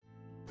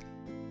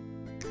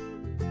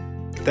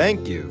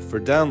Thank you for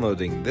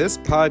downloading this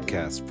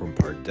podcast from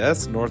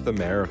Pardes, North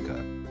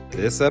America.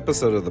 This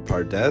episode of the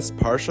Pardes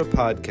Parsha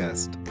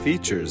podcast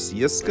features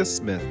Yiska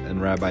Smith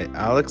and Rabbi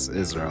Alex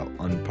Israel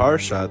on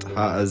Parshat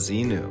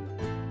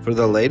Ha'azinu. For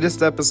the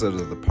latest episode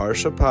of the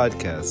Parsha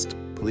podcast,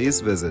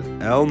 please visit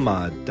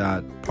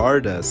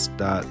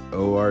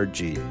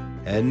elmad.pardes.org.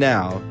 And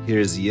now,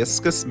 here's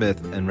Yiska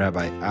Smith and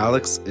Rabbi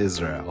Alex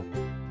Israel.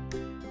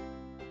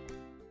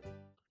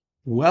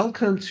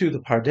 Welcome to the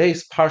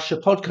Pardes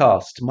Parsha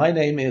podcast. My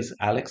name is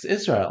Alex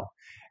Israel.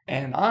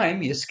 And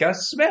I'm Yiska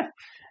Smith.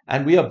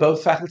 And we are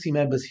both faculty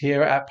members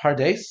here at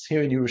Pardes,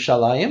 here in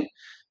Yerushalayim.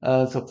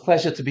 It's a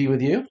pleasure to be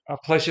with you. A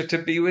pleasure to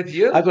be with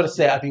you. I've got to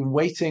say, I've been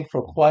waiting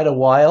for quite a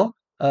while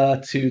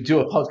to do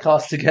a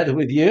podcast together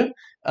with you.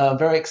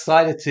 Very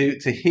excited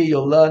to hear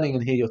your learning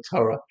and hear your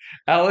Torah.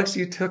 Alex,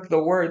 you took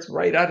the words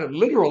right out of,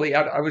 literally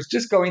out. I was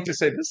just going to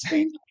say the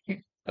same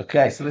thing.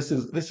 Okay, so this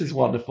is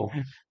wonderful.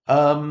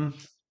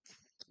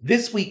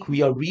 This week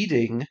we are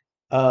reading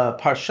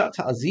Parshat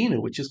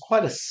Ha'azinu, which is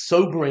quite a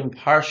sobering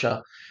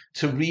parsha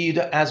to read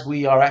as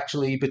we are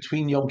actually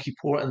between Yom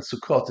Kippur and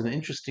Sukkot, an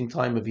interesting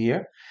time of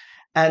year.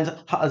 And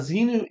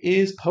Ha'azinu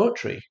is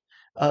poetry,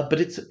 but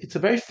it's a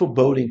very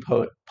foreboding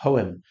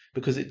poem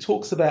because it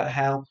talks about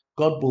how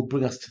God will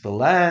bring us to the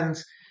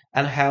land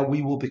and how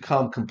we will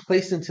become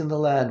complacent in the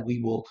land.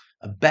 We will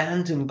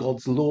abandon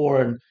God's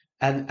law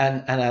and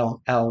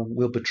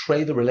we'll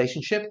betray the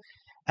relationship.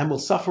 And will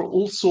suffer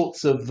all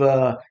sorts of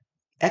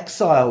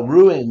exile,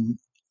 ruin,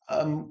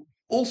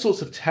 all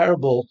sorts of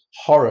terrible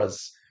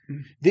horrors.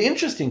 The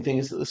interesting thing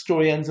is that the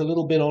story ends a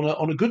little bit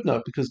on a good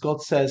note because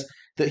God says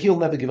that He'll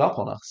never give up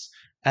on us,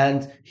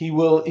 and He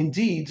will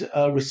indeed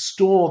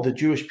restore the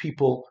Jewish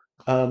people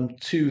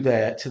to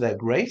their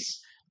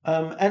grace.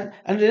 And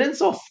it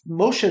ends off.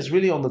 Moshe is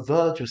really on the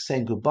verge of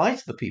saying goodbye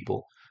to the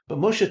people. But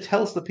Moshe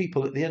tells the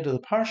people at the end of the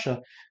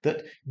parsha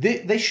that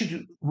they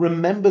should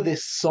remember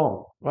this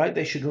song, right?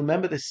 They should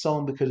remember this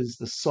song because it's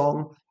the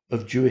song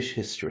of Jewish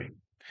history.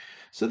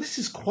 So this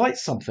is quite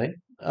something,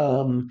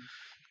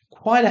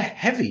 quite a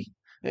heavy.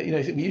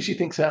 We usually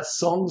think about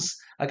songs.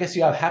 I guess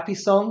you have happy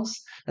songs,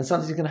 and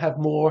sometimes you're going to have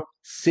more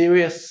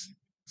serious,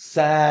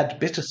 sad,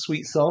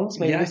 bittersweet songs.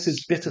 Maybe Yes, this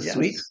is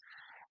bittersweet. yes.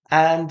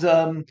 And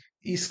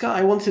Yiska,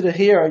 I wanted to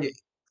hear.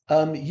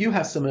 You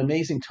have some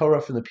amazing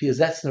Torah from the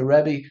Piazetzner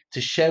Rebbe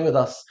to share with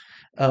us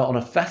on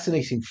a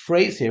fascinating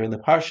phrase here in the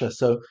Parsha.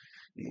 So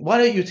why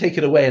don't you take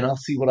it away and I'll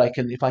see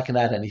if I can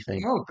add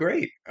anything. Oh,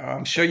 great.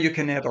 I'm sure you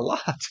can add a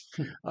lot.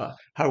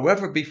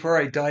 However,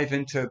 before I dive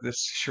into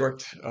this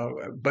short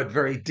but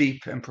very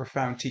deep and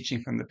profound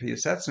teaching from the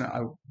Piazetzner,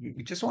 I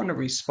just want to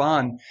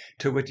respond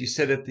to what you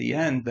said at the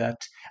end, that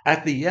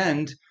at the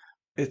end,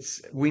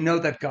 we know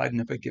that God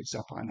never gives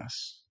up on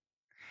us.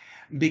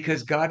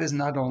 Because God is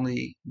not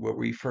only what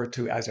we refer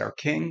to as our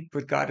king,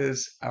 but God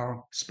is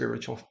our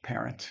spiritual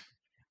parent.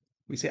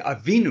 We say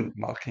Avinu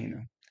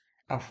Malkeinu,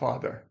 our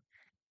father.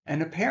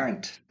 And a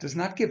parent does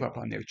not give up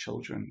on their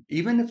children,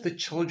 even if the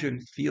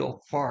children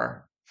feel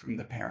far from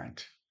the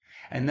parent.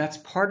 And that's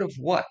part of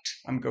what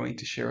I'm going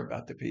to share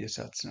about the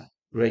Piazetzner.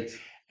 Great.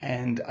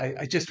 And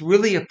I just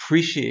really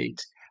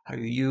appreciate how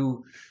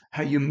you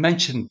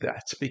mentioned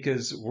that,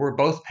 because we're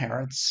both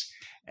parents.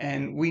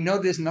 And we know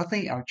there's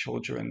nothing our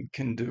children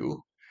can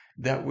do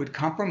that would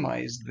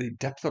compromise the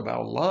depth of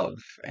our love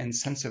and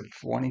sense of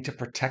wanting to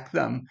protect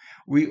them.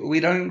 We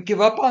don't give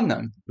up on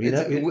them.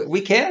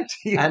 We can't.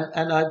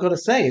 And I've got to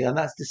say, and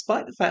that's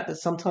despite the fact that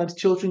sometimes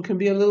children can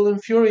be a little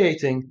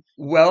infuriating.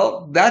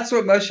 Well, that's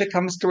what Moshe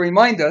comes to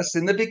remind us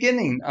in the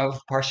beginning of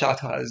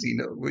Parshat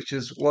Ha'azinu, which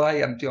is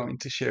why I'm going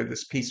to share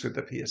this piece with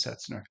the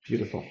Piazetzner.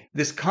 Beautiful.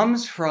 This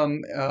comes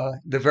from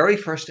the very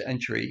first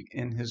entry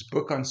in his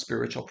book on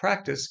spiritual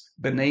practice,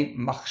 B'nai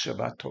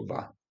Machshava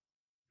Tova.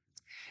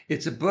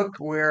 It's a book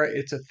where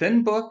it's a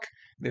thin book.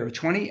 There are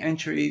 20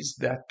 entries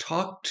that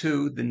talk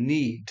to the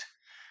need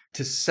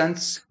to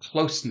sense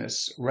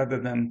closeness rather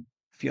than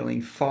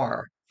feeling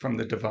far from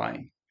the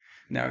divine.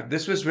 Now,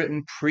 this was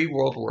written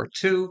pre-World War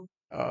II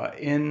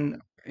in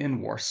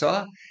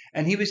Warsaw,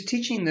 and he was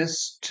teaching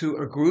this to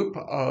a group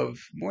of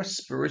more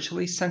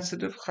spiritually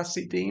sensitive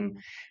Hasidim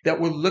that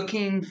were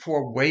looking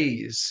for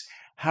ways,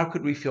 how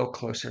could we feel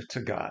closer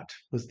to God?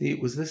 Was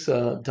this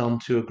done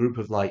to a group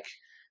of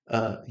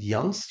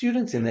young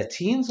students in their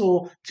teens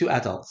or to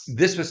adults?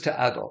 This was to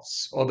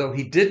adults, although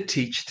he did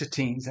teach to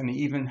teens, and he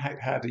even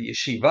had a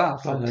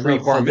yeshiva for Right,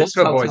 pre-bar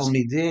mitzvah boys.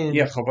 Talmidim.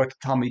 Yeah, Chavot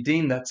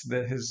Talmidim, that's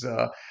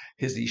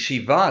his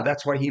yeshiva.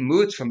 That's why he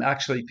moved from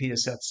actually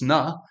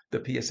Piazetzner. The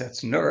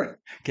Piazetzner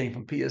came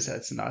from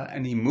Piazetzner,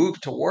 and he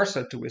moved to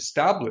Warsaw to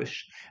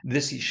establish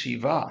this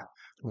yeshiva,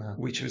 Wow.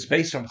 which was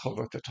based on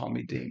Chavot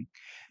Talmidim.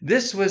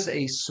 This was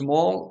a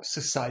small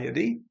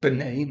society,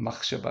 B'nai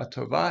Machshava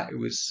Tova. It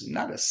was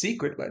not a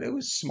secret, but it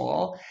was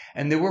small.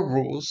 And there were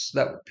rules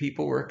that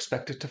people were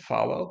expected to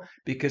follow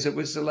because it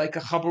was like a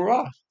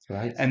chabura.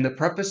 Right. And the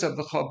purpose of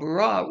the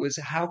chabura was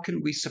how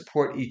can we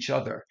support each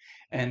other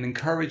and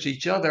encourage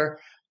each other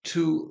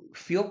to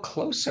feel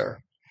closer.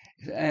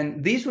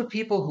 And these were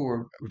people who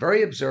were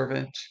very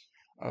observant,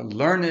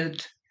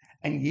 learned,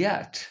 And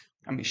yet,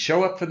 I mean,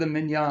 show up for the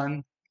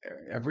minyan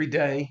every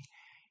day.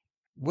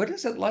 What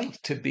is it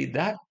like to be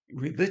that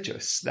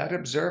religious, that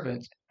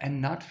observant,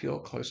 and not feel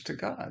close to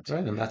God?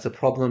 Right, and that's a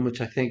problem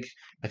which I think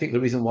the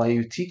reason why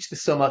you teach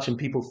this so much and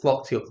people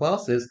flock to your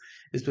classes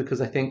is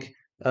because I think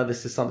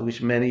this is something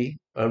which many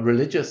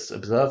religious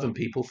observant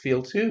people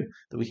feel too,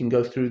 that we can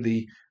go through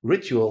the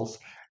rituals,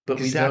 but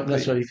we don't Exactly.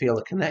 necessarily feel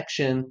a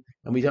connection,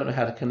 and we don't know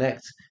how to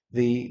connect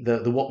the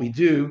what we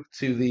do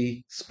to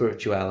the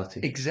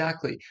spirituality.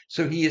 Exactly.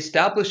 So he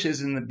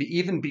establishes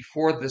even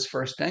before this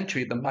first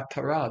entry, the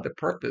matara, the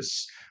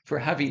purpose for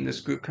having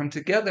this group come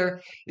together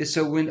is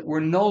so we're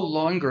no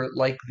longer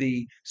like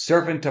the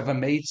servant of a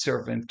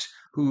maidservant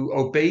who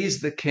obeys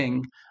the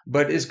king,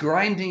 but is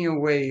grinding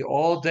away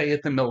all day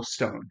at the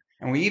millstone.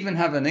 And we even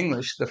have in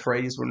English the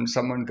phrase when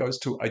someone goes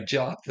to a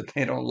job that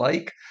they don't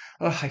like,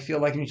 oh, I feel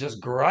like I'm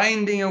just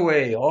grinding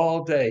away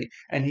all day.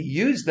 And he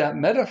used that Wow.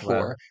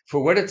 metaphor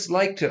for what it's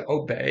like to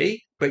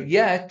obey, but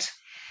yet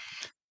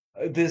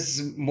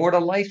there's more to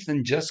life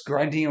than just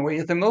grinding away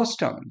at the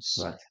millstones.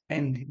 Right.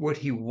 And what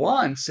he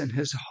wants and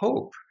his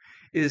hope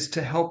is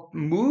to help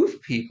move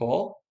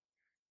people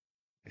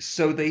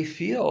so they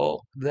feel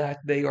that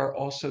they are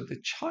also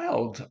the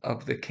child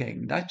of the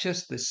king, not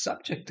just the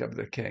subject of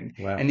the king.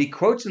 Wow. And he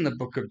quotes in the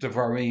book of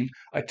Devarim,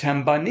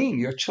 Atem banim,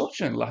 your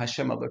children,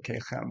 laHashem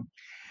Elokechem.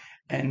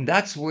 And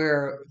that's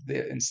where,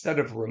 instead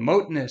of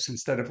remoteness,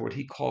 instead of what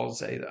he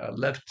calls a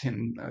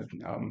levtin,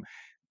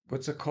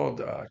 what's it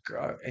called?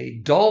 A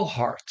dull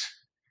heart,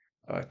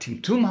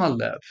 timtum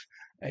halev,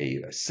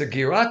 a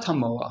segirat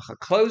hamoach, a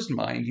closed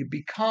mind.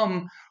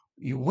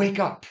 You wake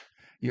up.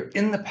 You're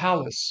in the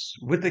palace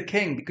with the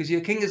king because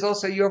your king is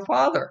also your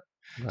father.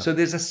 Wow. So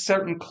there's a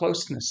certain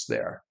closeness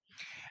there.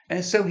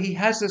 And so he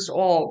has us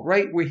all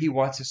right where he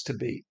wants us to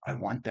be. I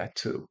want that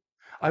too.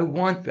 I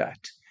want that.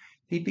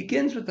 He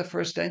begins with the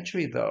first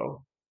entry,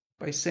 though,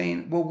 by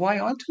saying, well, why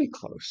aren't we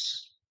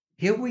close?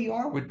 Here we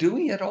are, we're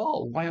doing it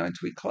all. Why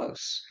aren't we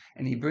close?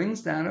 And he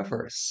brings down a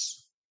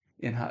verse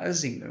in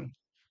Ha'azinu.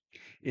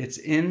 It's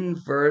in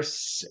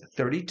verse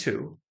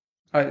 32,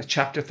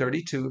 chapter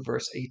 32,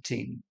 verse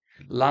 18.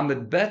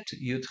 Lamed bet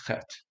yud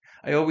chet.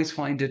 I always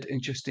find it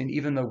interesting,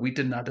 even though we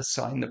did not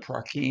assign the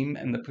prakim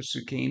and the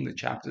pesukim, the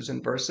chapters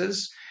and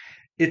verses,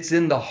 it's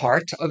in the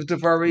heart of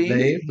Devarim,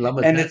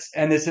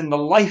 and it's in the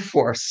life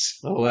force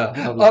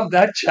of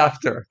that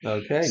chapter.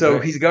 Okay, so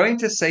great. He's going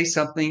to say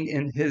something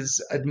in his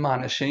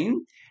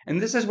admonishing,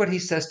 and this is what he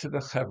says to the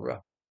chevra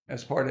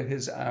as part of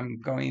his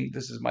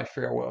this is my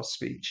farewell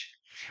speech.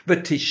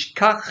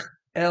 V'tishkach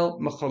el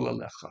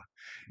mecholalecha.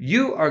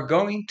 You are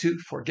going to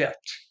forget.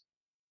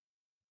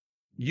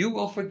 You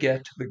will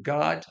forget the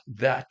God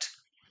that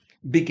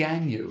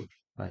began you.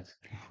 Right.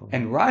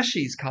 And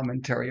Rashi's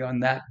commentary on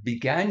that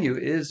began you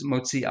is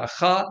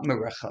Motziacha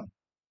Merechem.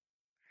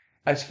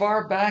 As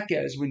far back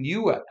as when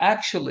you were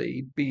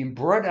actually being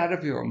brought out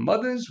of your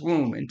mother's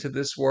womb into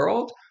this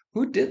world,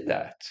 who did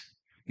that?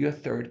 Your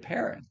third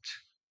parent.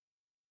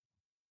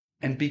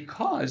 And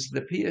because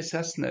the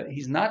PSS,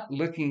 he's not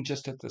looking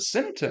just at the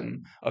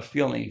symptom of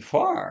feeling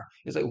far.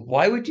 He's like,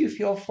 why would you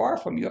feel far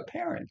from your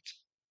parent?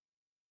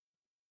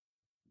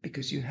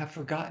 Because you have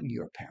forgotten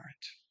your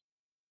parent.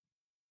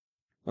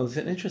 Well, it's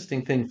an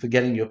interesting thing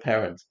forgetting your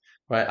parents,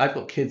 right? I've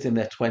got kids in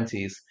their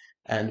 20s,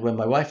 and when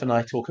my wife and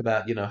I talk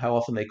about, how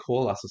often they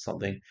call us or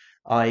something,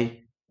 I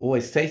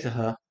always say to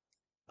her,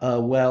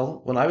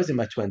 well, when I was in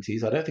my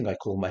 20s, I don't think I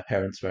called my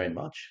parents very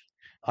much.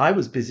 I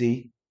was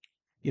busy,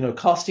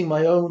 casting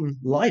my own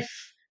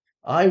life.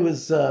 I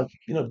was,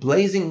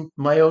 blazing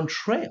my own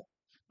trail,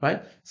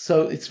 right?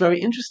 So it's very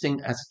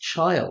interesting as a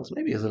child,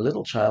 maybe as a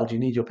little child, you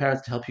need your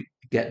parents to help you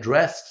get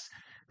dressed.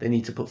 They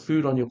need to put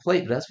food on your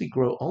plate. But as we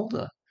grow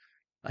older,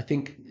 I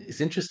think it's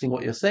interesting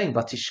what you're saying,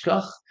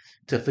 Batishkach,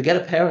 to forget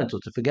a parent or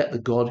to forget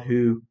the God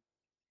who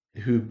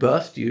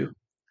birthed you.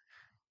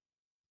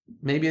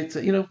 Maybe it's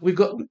we've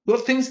got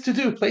things to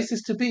do,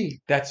 places to be.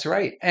 That's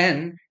right.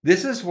 And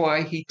this is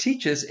why he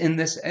teaches in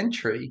this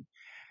entry.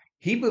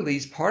 He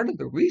believes part of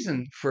the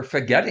reason for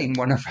forgetting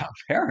one of our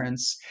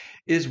parents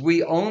is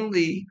we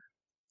only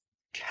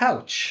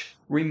couch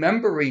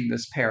remembering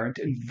this parent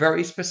in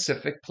very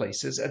specific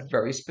places at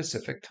very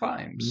specific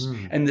times.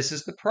 And this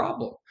is the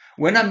problem.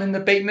 When I'm in the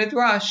Beit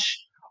Midrash,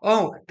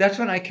 that's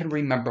when I can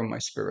remember my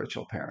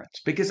spiritual parents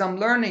because I'm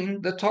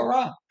learning the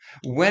Torah.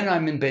 When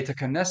I'm in Beit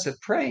HaKnesset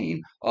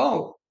praying,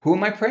 who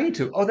am I praying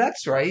to? Oh,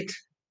 that's right.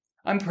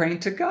 I'm praying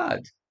to God.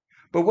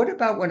 But what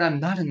about when I'm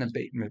not in the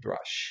Beit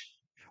Midrash?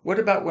 What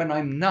about when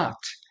I'm not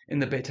in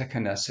the Beit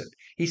HaKnesset?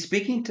 He's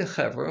speaking to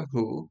Chevra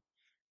who,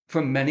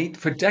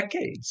 for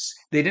decades,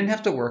 they didn't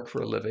have to work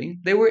for a living.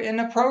 They were in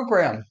a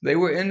program. They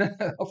were in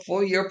a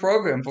full-year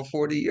program for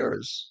 40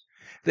 years.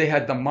 They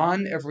had the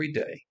man every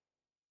day.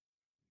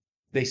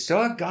 They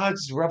saw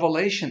God's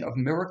revelation of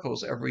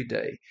miracles every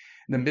day.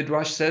 The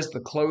Midrash says the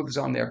clothes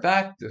on their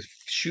back, the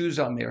shoes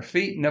on their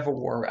feet never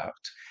wore out.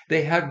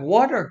 They had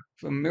water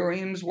from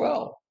Miriam's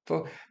well.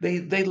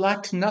 They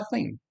lacked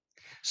nothing.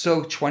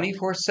 So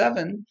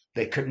 24/7,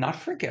 they could not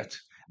forget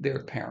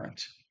their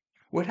parent.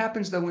 What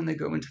happens though when they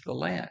go into the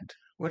land?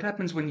 What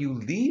happens when you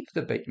leave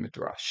the Beit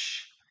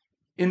Midrash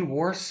in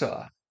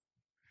Warsaw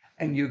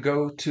and you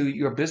go to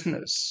your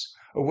business?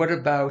 Or what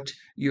about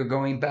you're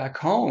going back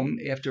home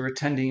after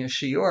attending a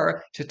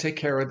shiur to take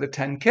care of the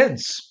 10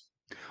 kids?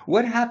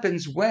 What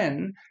happens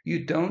when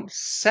you don't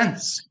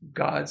sense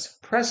God's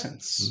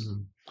presence?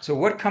 Mhm. So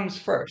what comes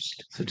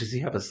first? So does he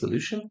have a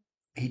solution?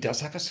 He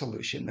does have a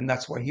solution, and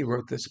that's why he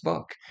wrote this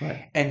book.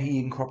 Right. And he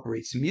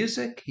incorporates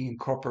music, he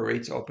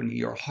incorporates opening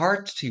your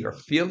heart to your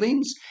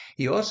feelings.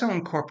 He also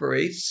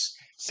incorporates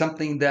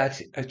something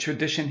that a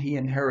tradition he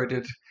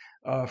inherited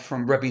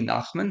from Rabbi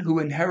Nachman, who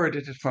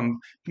inherited it from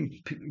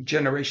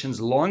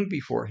generations long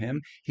before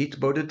him,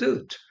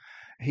 Hitbodedut.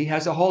 He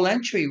has a whole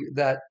entry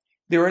that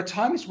there are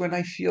times when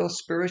I feel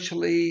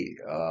spiritually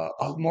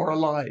more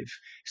alive,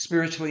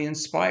 spiritually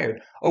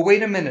inspired. Oh,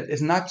 wait a minute,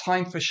 it's not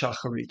time for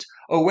Shacharit.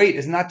 Oh, wait,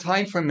 it's not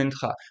time for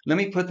Mincha. Let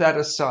me put that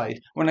aside.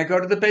 When I go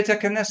to the Beit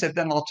HaKnesset,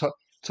 then I'll talk.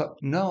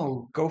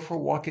 No, go for a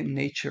walk in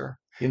nature.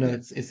 You know,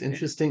 it's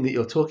interesting that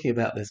you're talking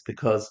about this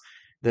because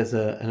there's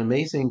an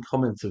amazing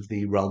comment of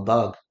the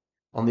Ralbag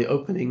on the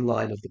opening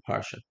line of the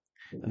Parsha.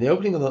 And the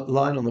opening of the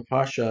line on the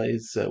Parsha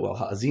is,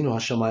 Ha'azinu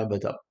Hashamayim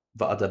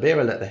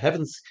va'adaber, let the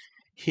heavens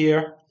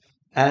hear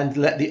and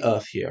let the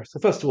earth hear. So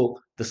first of all,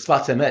 the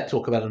Sfat Emet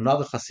talk about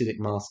another Hasidic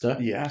master,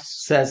 Yes.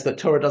 says that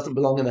Torah doesn't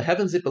belong in the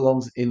heavens, it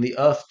belongs in the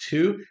earth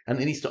too, and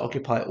it needs to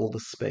occupy all the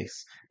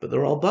space. But the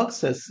Ralbag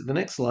says, the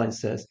next line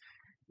says,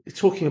 it's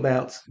talking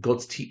about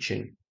God's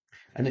teaching.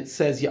 And it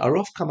says,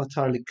 Ya'arof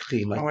kamatar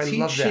likri. Oh, I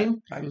love that.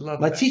 I love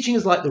My that. teaching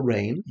is like the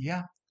rain.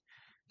 Yeah.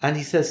 And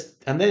he says,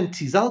 and then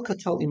Tizal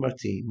katal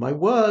imarti. My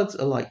words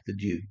are like the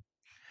dew.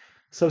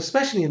 So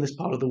especially in this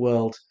part of the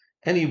world,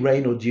 any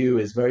rain or dew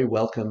is very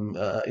welcome.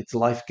 It's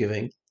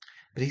life-giving.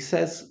 But he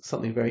says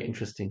something very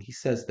interesting. He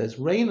says there's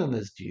rain and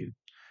there's dew.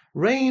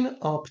 Rain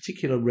are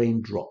particular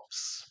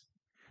raindrops.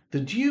 The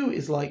dew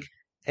is like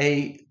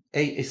a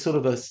sort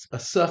of a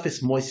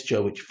surface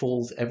moisture which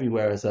falls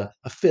everywhere as a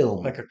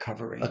film. Like a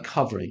covering. A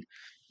covering.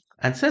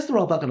 And says the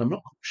Ralbag, and I'm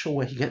not sure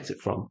where he gets it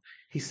from,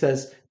 he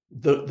says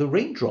the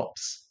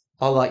raindrops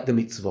are like the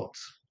mitzvot.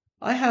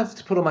 I have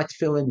to put on my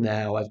tefillin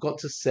now. I've got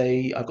to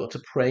say, I've got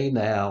to pray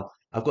now.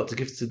 I've got to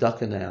give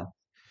tzedakah now.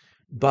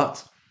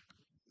 But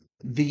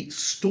the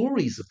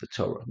stories of the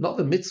Torah, not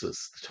the mitzvahs.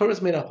 The Torah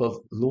is made up of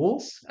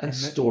laws and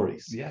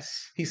stories. Yes.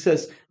 He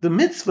says the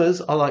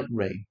mitzvahs are like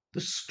rain.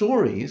 The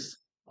stories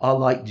are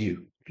like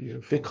dew.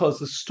 Beautiful. Because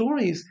the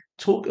stories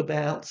talk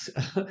about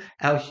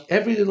our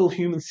every little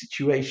human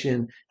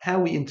situation,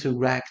 how we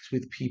interact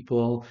with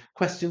people,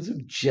 questions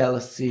of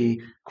jealousy,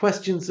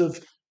 questions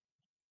of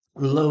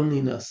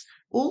loneliness.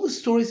 All the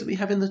stories that we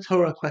have in the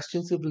Torah,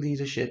 questions of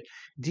leadership,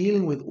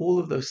 dealing with all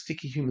of those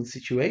sticky human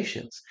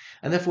situations.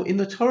 And therefore, in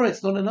the Torah,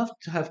 it's not enough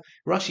to have,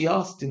 Rashi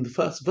asked in the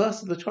first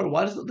verse of the Torah,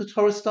 why doesn't the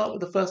Torah start with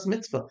the first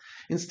mitzvah?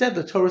 Instead,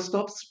 the Torah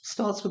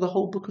starts with a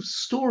whole book of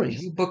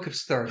stories. A book of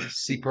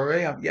stories.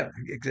 Siporei, yeah,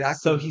 exactly.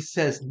 So he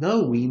says,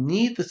 no, we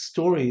need the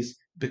stories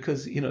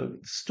because,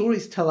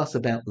 stories tell us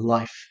about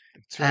life.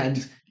 That's right.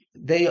 And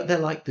they're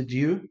like the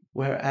dew,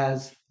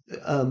 whereas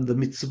the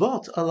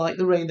mitzvot are like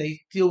the rain. They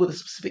deal with a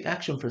specific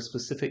action for a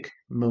specific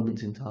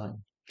moment in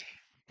time.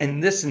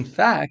 And this, in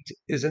fact,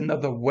 is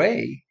another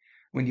way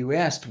when you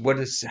asked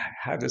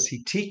how does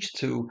he teach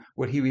to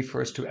what he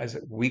refers to as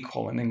we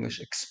call in English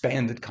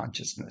expanded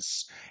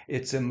consciousness.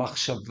 It's a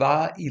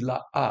machshava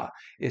ila'ah.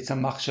 It's a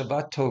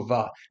machshava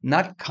tova,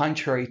 not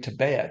contrary to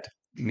bad,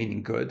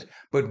 meaning good,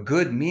 but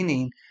good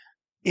meaning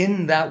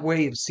in that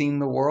way of seeing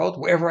the world.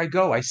 Wherever I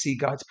go, I see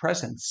God's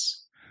presence.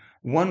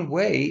 One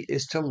way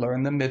is to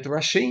learn the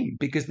Midrashim,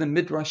 because the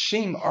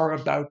Midrashim are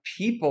about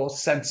people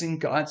sensing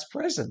God's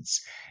presence.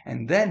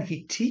 And then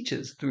he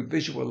teaches through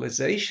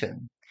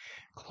visualization.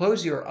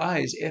 Close your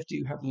eyes after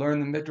you have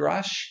learned the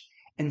Midrash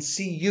and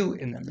see you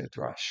in the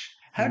Midrash.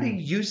 How do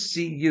you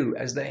see you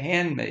as the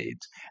handmaid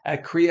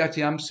at Kriyat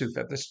Yamsuf,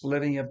 at the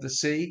splitting of the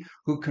sea,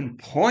 who can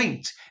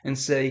point and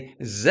say,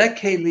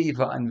 Zekeli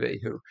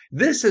va'anvehu,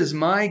 this is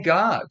my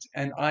God,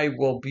 and I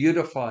will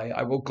beautify,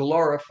 I will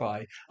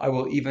glorify, I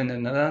will even,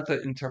 in another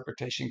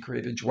interpretation,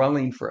 create a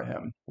dwelling for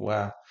him.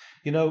 Wow.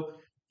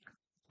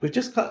 We've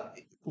just got...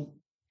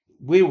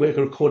 We're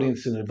recording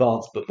this in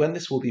advance, but when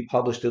this will be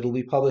published, it'll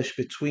be published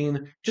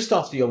just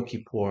after Yom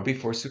Kippur.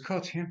 Before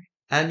Sukkot, yeah.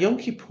 And Yom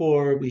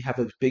Kippur, we have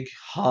a big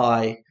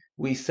high.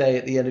 We say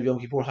at the end of Yom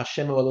Kippur,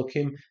 Hashem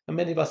Elokim, and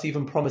many of us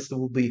even promise that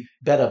we'll be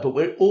better. But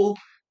we're all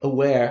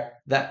aware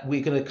that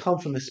we're going to come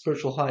from this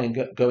spiritual high and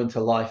go into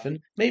life. And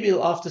maybe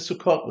after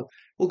Sukkot,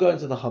 we'll go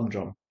into the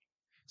humdrum.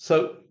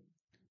 So,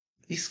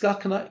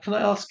 Iska, can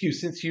I ask you,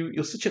 since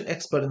you're such an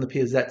expert in the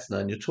Piazetzna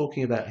and you're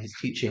talking about his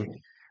teaching,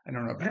 I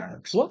don't know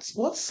about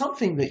what's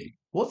something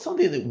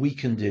that we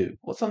can do?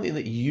 What's something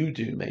that you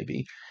do,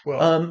 maybe? Well,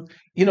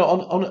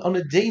 on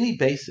a daily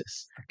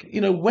basis.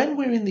 When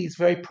we're in these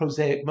very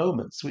prosaic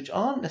moments, which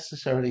aren't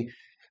necessarily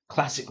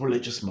classic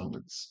religious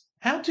moments,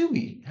 how do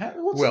we?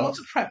 What's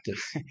a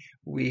practice?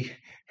 we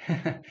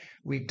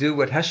do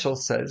what Heschel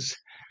says.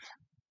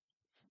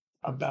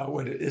 about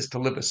what it is to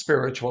live a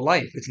spiritual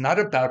life. It's not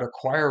about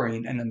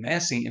acquiring and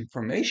amassing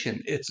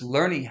information. It's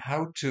learning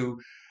how to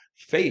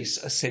face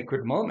a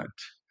sacred moment.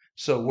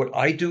 So what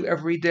I do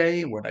every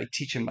day, what I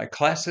teach in my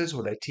classes,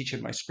 what I teach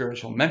in my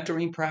spiritual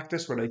mentoring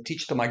practice, what I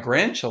teach to my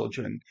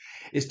grandchildren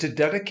is to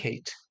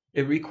dedicate.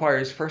 It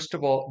requires, first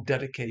of all,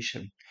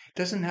 dedication. It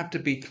doesn't have to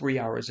be 3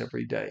 hours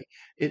every day.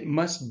 It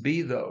must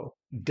be, though,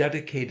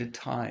 dedicated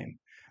time.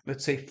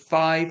 Let's say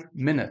 5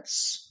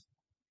 minutes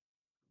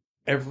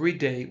every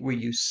day where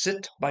you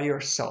sit by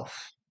yourself.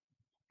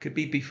 Could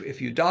be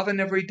if you daven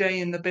every day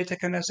in the Beit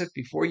HaKnesset,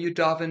 before you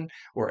daven,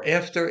 or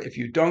after. If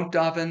you don't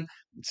daven,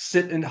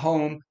 sit in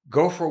home,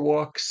 go for a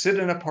walk, sit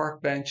in a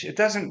park bench. It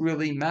doesn't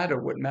really matter.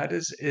 What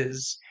matters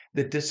is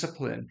the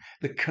discipline,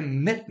 the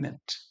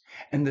commitment,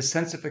 and the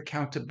sense of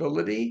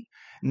accountability,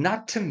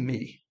 not to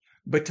me,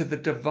 but to the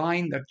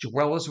divine that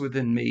dwells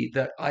within me,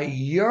 that I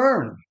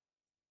yearn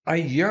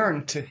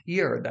to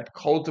hear that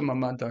kol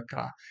demamah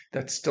daka,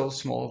 that still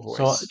small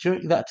So voice.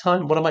 during that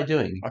time, what am I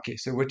doing? Okay,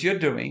 so what you're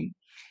doing,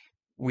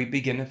 we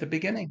begin at the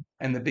beginning,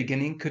 and the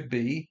beginning could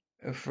be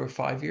for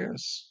 5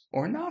 years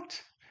or not.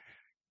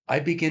 I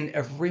begin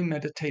every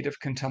meditative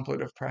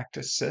contemplative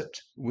practice sit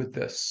with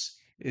this,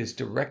 is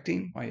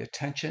directing my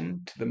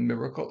attention to the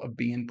miracle of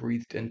being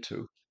breathed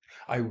into.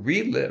 I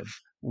relive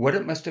what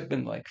it must have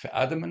been like for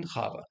Adam and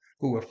Chava,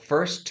 who were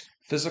first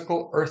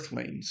physical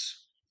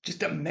earthlings.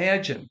 Just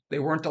imagine they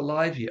weren't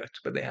alive yet,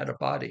 but they had a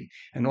body.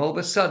 And all of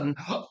a sudden,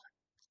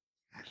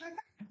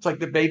 it's like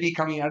the baby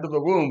coming out of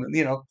the womb,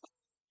 and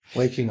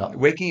Waking up.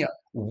 waking up.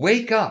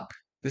 Wake up.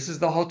 This is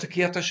the whole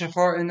Tekiyat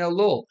Shofar in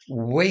Elul.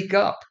 Wake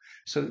up.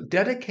 So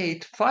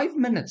dedicate 5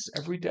 minutes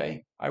every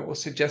day. I will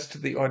suggest to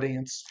the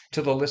audience,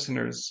 to the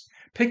listeners,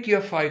 pick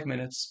your 5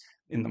 minutes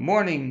in the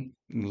morning,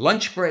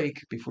 lunch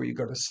break, before you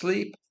go to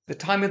sleep. The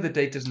time of the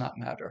day does not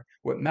matter.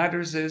 What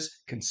matters is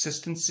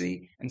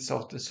consistency and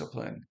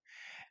self-discipline.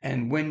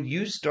 And when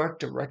you start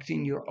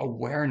directing your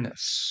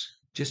awareness,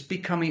 just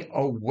becoming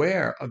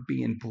aware of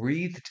being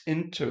breathed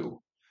into,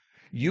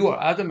 you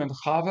are Adam and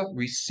Chava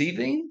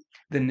receiving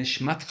the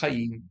Nishmat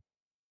Chaim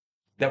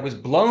that was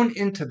blown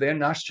into their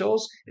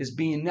nostrils is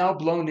being now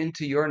blown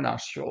into your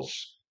nostrils.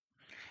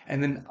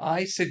 And then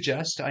I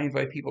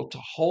invite people to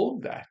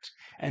hold that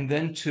and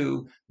then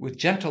to, with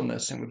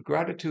gentleness and with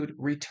gratitude,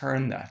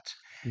 return that.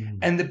 Mm.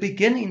 And the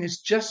beginning is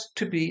just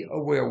to be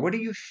aware. What are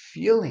you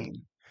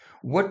feeling?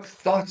 What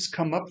thoughts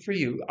come up for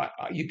you?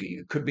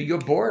 It could be you're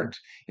bored.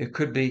 It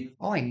could be,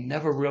 oh, I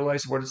never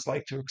realized what it's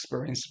like to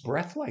experience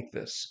breath like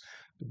this.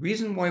 The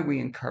reason why we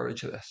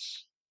encourage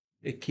this,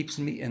 it keeps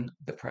me in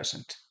the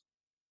present.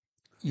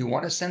 You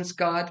want to sense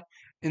God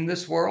in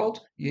this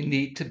world? You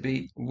need to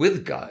be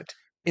with God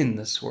in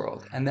this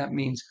world. And that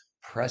means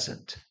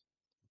present.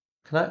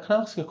 Can I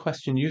ask a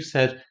question? You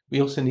said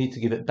we also need to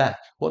give it back.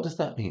 What does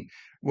that mean?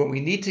 When we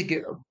need to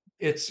get,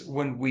 it's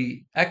when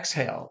we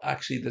exhale.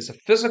 Actually, there's a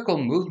physical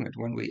movement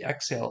when we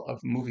exhale of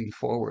moving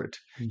forward,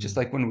 just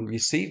like when we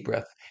receive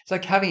breath. It's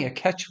like having a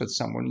catch with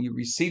someone. You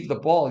receive the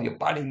ball, your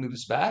body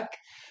moves back.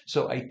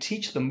 So I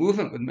teach the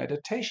movement with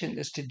meditation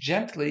is to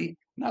gently,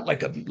 not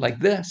like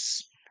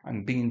this.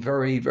 I'm being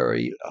very,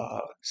 very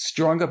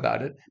strong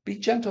about it. Be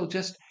gentle.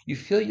 Just you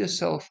feel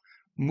yourself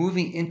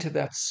moving into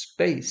that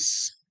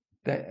space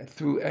that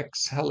through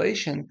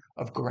exhalation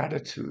of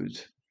gratitude.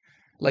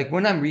 Like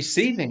when I'm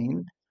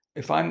receiving,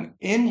 if I'm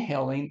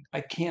inhaling,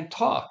 I can't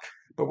talk.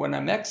 But when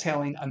I'm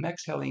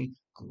exhaling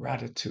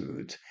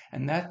gratitude.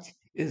 And that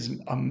is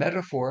a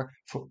metaphor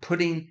for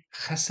putting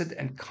chesed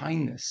and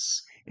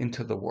kindness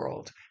into the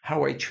world.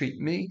 How I treat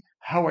me,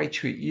 how I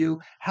treat you,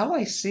 how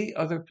I see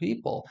other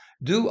people.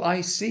 Do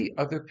I see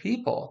other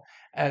people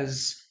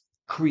as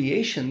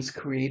creations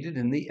created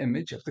in the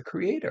image of the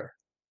Creator?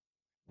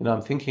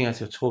 I'm thinking as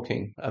you're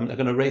talking, I'm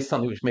going to raise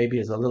something which maybe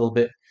is a little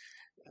bit.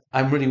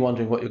 I'm really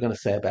wondering what you're going to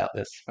say about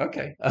this.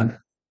 Okay.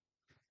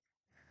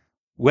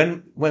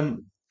 When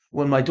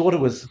my daughter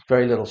was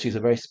very little, she's a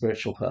very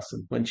spiritual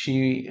person. When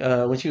she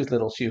was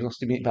little, she must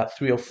have been about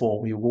 3 or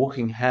 4. We were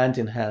walking hand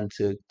in hand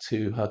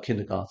to her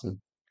kindergarten,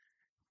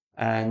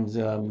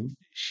 and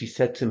she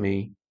said to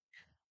me,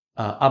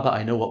 "Abba,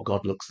 I know what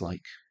God looks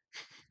like."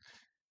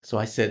 So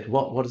I said,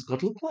 "What does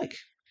God look like?"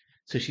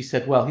 So she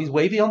said, "Well, he's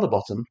wavy on the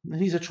bottom,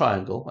 and he's a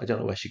triangle. I don't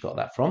know where she got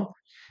that from,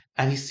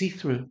 and he's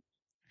see-through,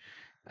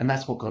 and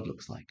that's what God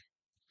looks like."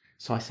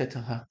 So I said to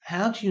her,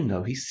 "How do you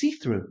know he's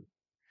see-through?"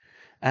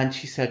 And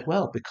she said,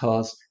 well,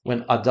 because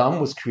when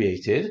Adam was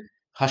created,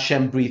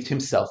 Hashem breathed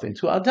himself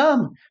into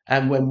Adam.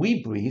 And when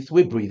we breathe,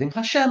 we're breathing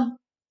Hashem.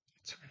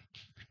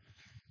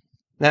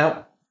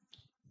 Now,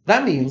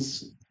 that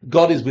means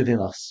God is within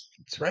us.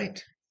 That's right.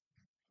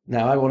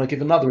 Now, I want to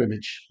give another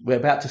image. We're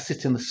about to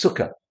sit in the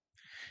sukkah.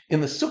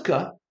 In the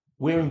sukkah,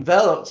 we're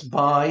enveloped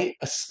by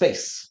a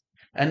space.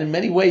 And in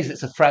many ways,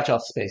 it's a fragile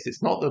space.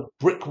 It's not the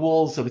brick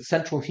walls of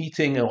central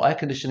heating or air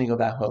conditioning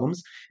of our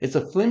homes. It's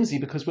a flimsy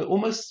because we're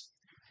almost,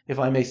 if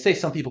I may say,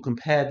 some people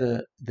compare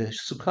the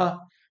sukkah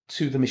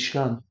to the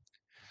Mishkan.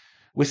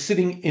 We're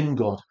sitting in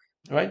God,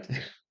 right?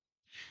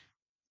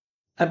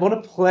 I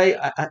want to play.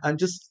 I'm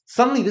just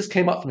suddenly this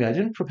came up for me. I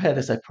didn't prepare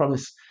this. I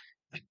promise.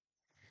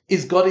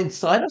 Is God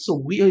inside us,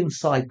 or we are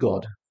inside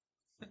God?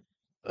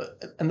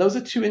 And those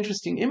are two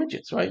interesting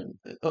images, right?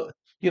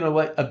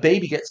 Like a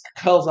baby gets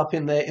curls up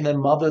in their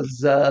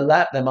mother's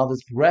lap, their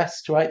mother's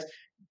breast, right?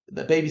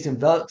 The baby's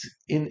enveloped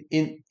in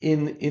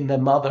their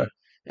mother,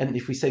 and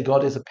if we say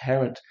God is a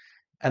parent,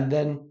 and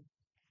then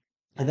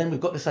we've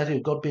got this idea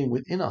of God being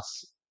within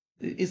us.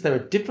 Is there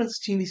a difference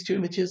between these two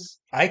images?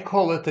 I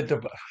call it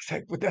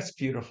that's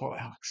beautiful,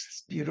 Alex.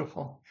 It's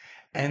beautiful.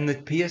 And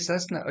the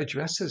PSS now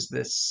addresses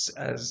this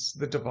as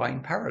the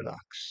divine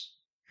paradox.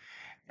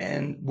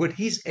 And what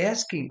he's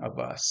asking of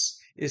us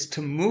is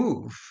to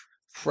move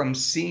from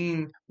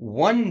seeing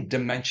one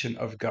dimension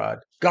of God.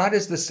 God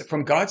is this,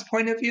 from God's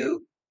point of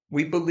view,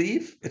 we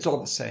believe it's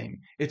all the same.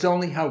 It's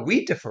only how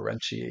we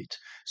differentiate.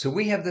 So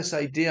we have this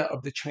idea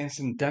of the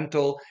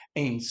transcendental,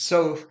 Ein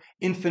Sof,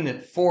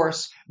 infinite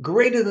force,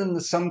 greater than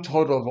the sum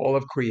total of all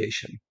of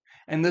creation.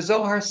 And the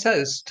Zohar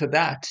says to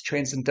that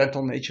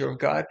transcendental nature of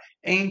God,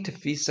 Ein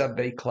tefisa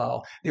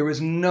beklal. There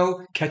is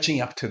no catching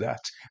up to that.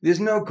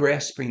 There's no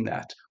grasping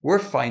that. We're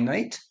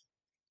finite.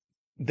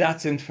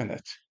 That's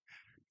infinite.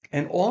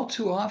 And all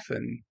too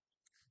often,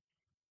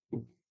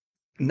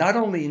 not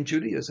only in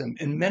Judaism,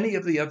 in many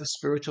of the other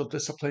spiritual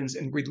disciplines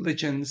and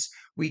religions,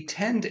 we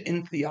tend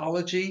in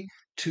theology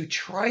to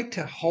try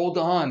to hold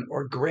on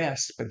or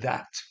grasp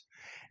that.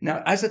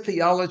 Now, as a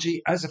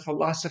theology, as a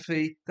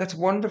philosophy, that's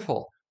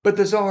wonderful. But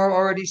the Zohar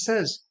already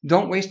says,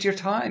 don't waste your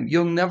time.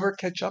 You'll never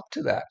catch up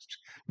to that.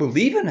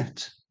 Believe in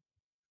it.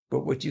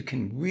 But what you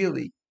can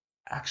really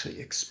actually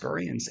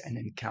experience and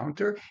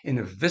encounter in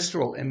a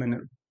visceral,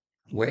 immanent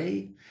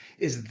way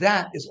is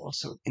that is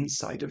also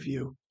inside of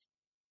you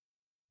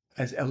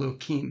as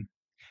Elohim,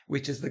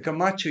 which is the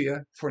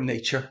gematria for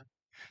nature.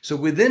 So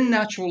within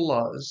natural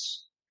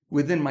laws,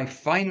 within my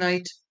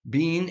finite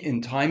being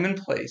in time and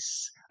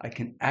place, I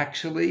can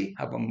actually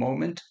have a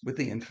moment with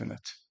the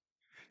infinite.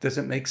 Does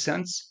it make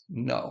sense?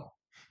 No.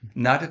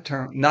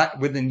 Not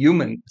within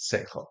human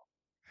seichel.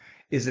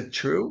 Is it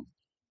true?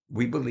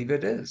 We believe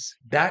it is.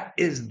 That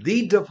is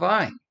the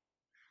divine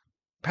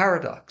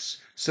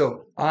paradox.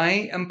 So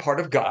I am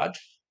part of God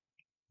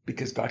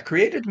because God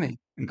created me.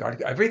 And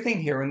God, everything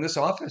here in this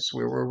office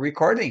where we're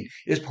recording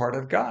is part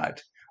of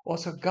God.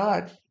 Also,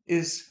 God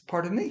is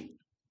part of me.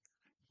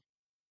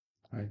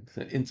 Right,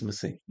 so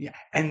intimacy. Yeah.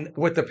 And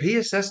what the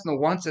PSS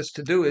wants us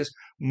to do is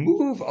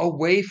move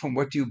away from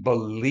what you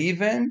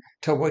believe in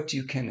to what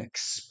you can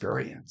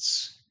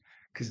experience,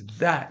 because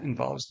that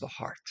involves the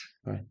heart.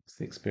 Right, it's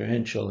the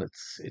experiential.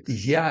 It's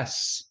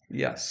Yes.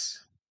 Yes.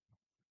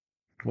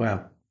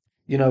 Wow.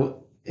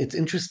 It's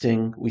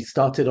interesting. We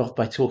started off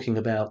by talking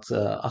about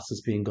us as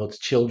being God's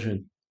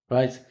children,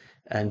 right?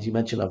 And you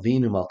mentioned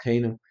Avinu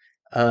Malkeinu.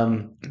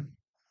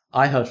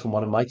 I heard from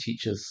one of my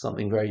teachers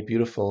something very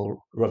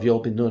beautiful, Rav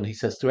Yoel bin Nun. He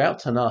says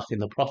throughout Tanakh in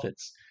the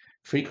prophets,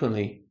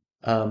 frequently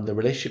the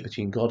relationship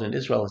between God and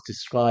Israel is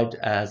described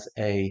as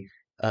a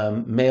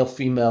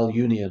male-female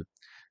union.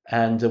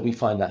 And we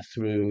find that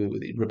through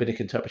the rabbinic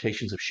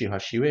interpretations of Shir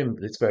HaShirim,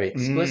 but it's very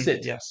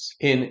explicit Yes.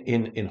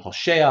 in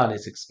Hosea, and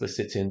it's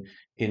explicit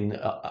in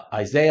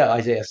Isaiah.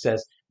 Isaiah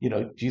says,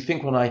 do you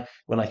think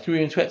when I threw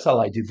you into exile,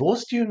 I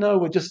divorced you? No,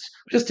 we're just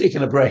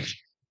taking a break.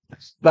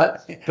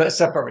 But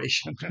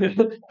Separation.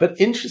 but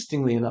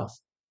interestingly enough,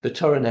 the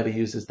Torah never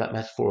uses that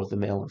metaphor of the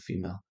male and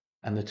female,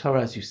 and the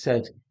Torah, as you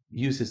said,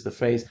 uses the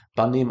phrase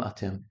banim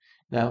atem.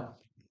 Now,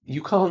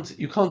 you can't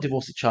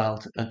divorce a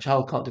child. A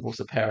child can't divorce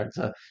a parent.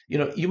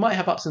 You might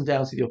have ups and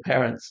downs with your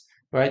parents,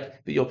 right?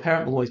 But your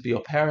parent will always be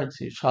your parent.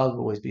 Your child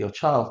will always be your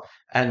child,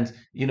 and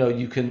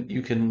you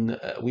can.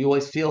 We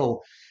always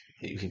feel.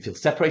 You can feel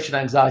separation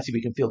anxiety.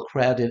 We can feel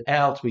crowded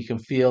out. We can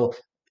feel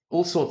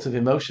all sorts of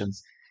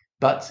emotions,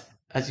 but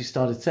as you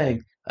started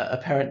saying, a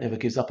parent never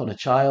gives up on a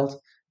child,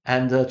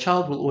 and a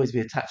child will always be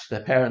attached to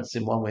their parents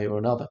in one way or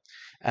another.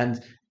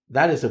 And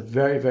that is a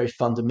very, very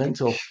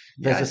fundamental.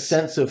 There's a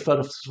sense of,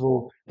 first of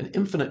all, an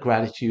infinite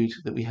gratitude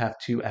that we have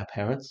to our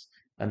parents,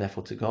 and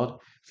therefore to God,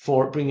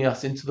 for bringing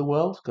us into the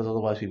world, because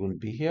otherwise we wouldn't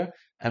be here,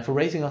 and for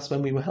raising us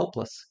when we were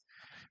helpless.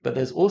 But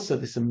there's also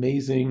this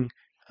amazing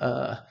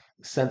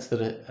sense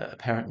that a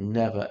parent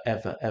never,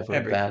 ever, ever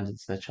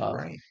abandons their child.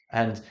 Right.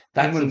 And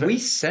when we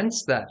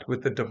sense that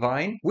with the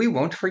divine, we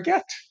won't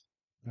forget.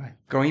 Right.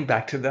 Going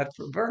back to that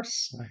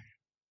verse. Right.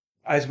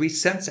 As we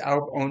sense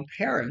our own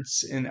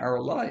parents in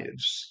our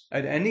lives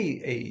at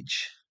any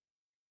age,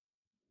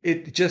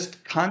 it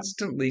just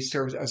constantly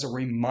serves as a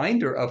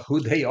reminder of who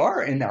they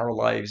are in our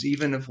lives,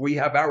 even if we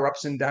have our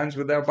ups and downs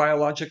with our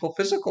biological,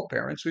 physical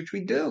parents, which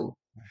we do.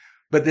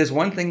 But there's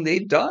one thing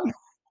they've done.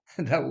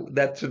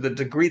 That to the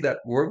degree that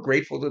we're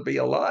grateful to be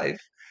alive,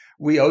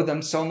 we owe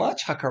them so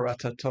much hakarat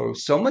hatov,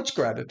 so much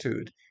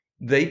gratitude.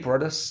 They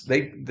brought us.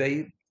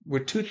 They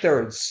were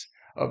 2/3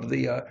 of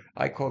the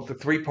I call it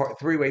the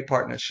three-way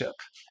partnership.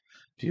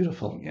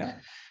 Beautiful. Yeah.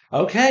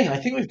 Okay, I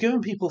think we've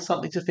given people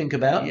something to think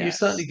about. You've Yes.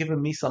 certainly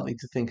given me something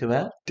to think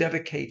about.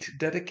 Dedicate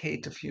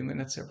a few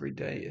minutes every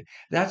day.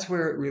 That's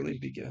where it really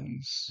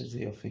begins.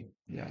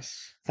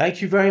 Yes.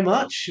 Thank you very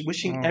much.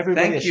 Wishing Oh,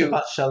 everybody a thank you.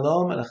 Shabbat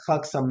Shalom and a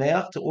Chag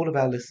Sameach to all of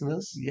our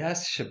listeners.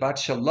 Yes, Shabbat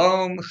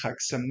Shalom, Chag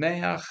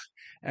Sameach.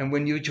 And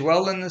when you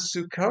dwell in the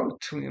Sukkot,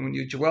 when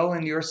you dwell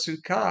in your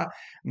Sukkah,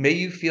 may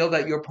you feel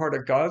that you're part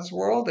of God's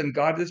world and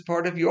God is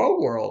part of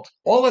your world,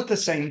 all at the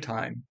same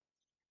time.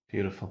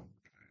 Beautiful.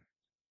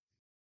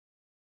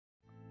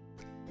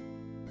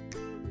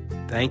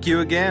 Thank you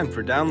again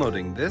for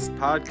downloading this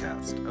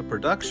podcast, a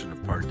production of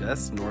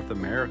Pardes North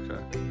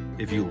America.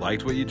 If you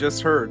liked what you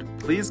just heard,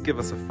 please give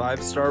us a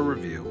 5-star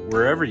review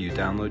wherever you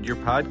download your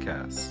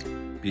podcasts.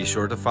 Be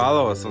sure to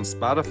follow us on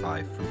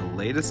Spotify for the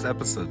latest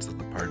episodes of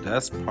the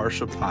Pardes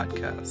Parsha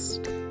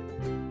podcast.